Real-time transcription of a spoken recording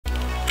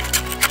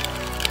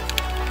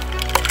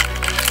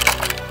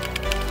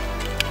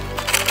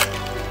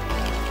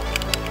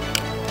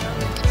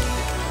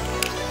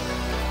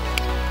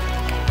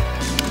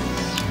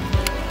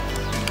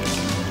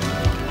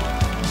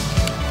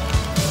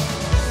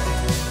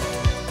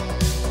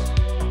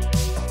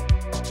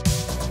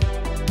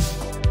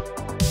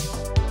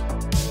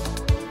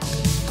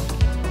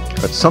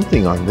Got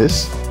something on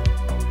this.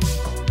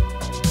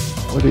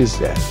 What is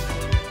that?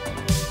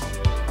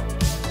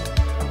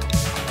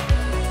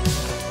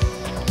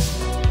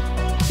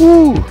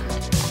 Woo!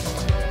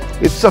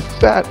 It's a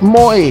fat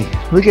moi.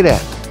 Look at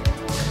that.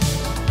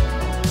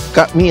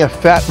 Got me a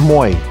fat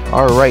moi.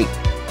 All right.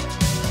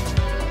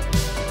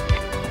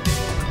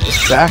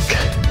 It's back.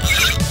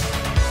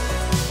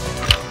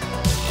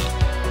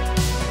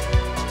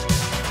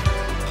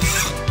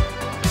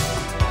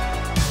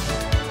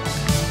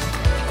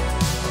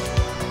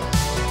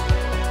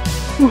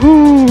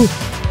 Woohoo!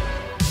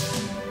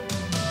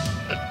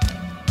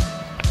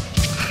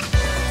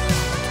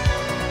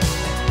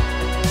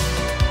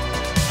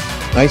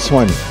 Nice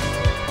one.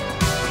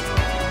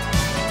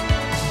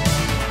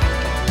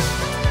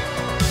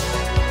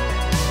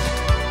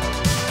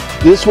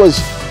 This was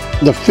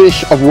the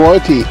fish of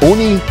royalty.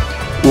 Only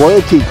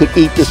royalty could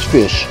eat this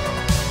fish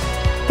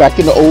back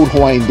in the old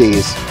Hawaiian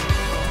days.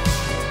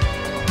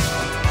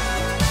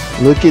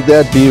 Look at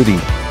that beauty.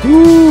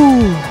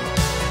 Woo!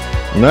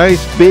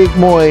 Nice big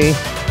moi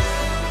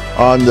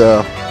on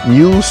the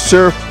new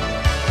Surf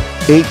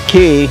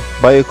 8K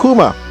by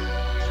Akuma.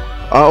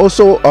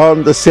 Also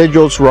on the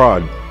Cedros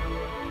rod.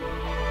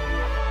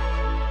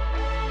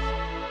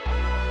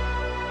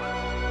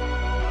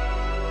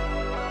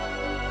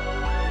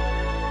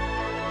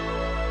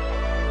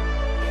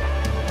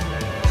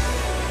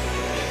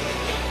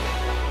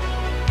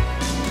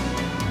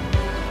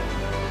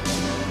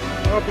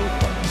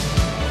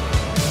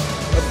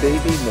 A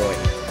baby moi.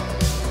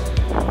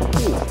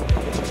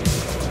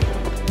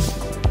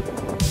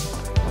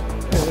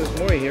 There's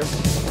moi here.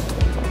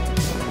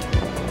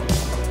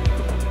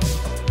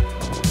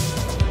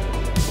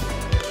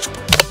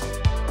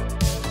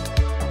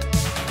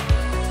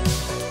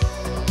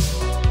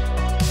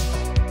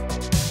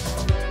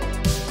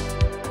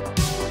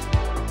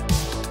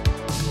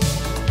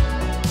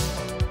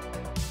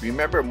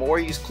 Remember, moi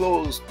is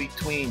closed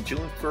between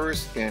June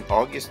 1st and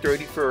August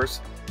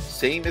 31st.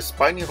 Same as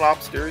Spiny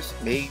Lobsters,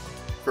 May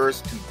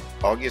 1st to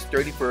August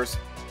 31st.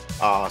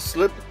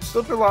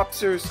 Slipper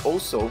Lobsters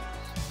also.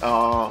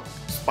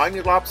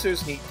 Spiny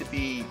Lobsters need to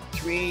be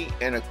 3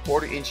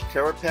 1/4 inch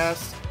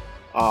carapace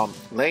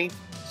length.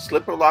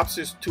 Slipper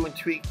Lobsters 2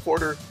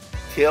 3/4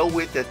 tail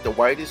width at the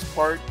widest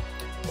part.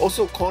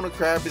 Also, Kona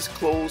Crab is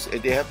closed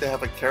and they have to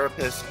have a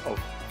carapace of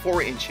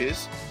 4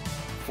 inches.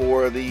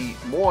 For the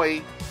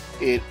moi,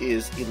 it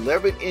is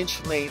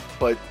 11-inch length,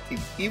 but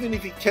even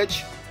if you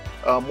catch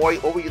moi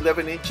over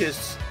 11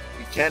 inches,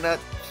 you cannot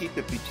keep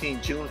it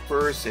between June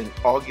 1st and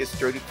August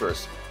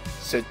 31st.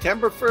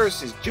 September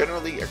 1st is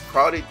generally a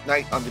crowded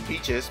night on the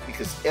beaches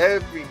because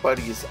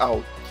everybody is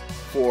out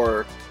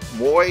for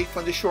moi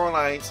from the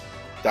shorelines.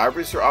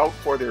 Divers are out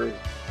for their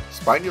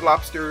spiny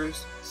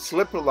lobsters,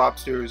 slipper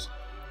lobsters.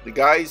 The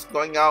guys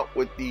going out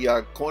with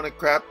the Kona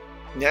Crab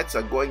nets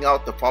are going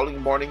out the following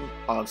morning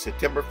on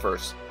September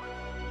 1st.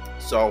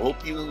 So I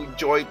hope you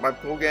enjoyed my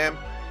program,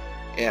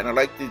 and I'd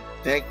like to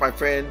thank my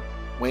friend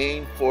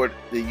Wayne for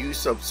the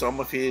use of some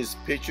of his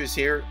pictures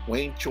here.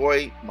 Wayne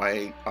Choi,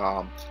 my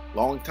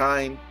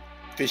longtime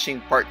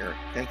fishing partner.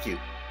 Thank you.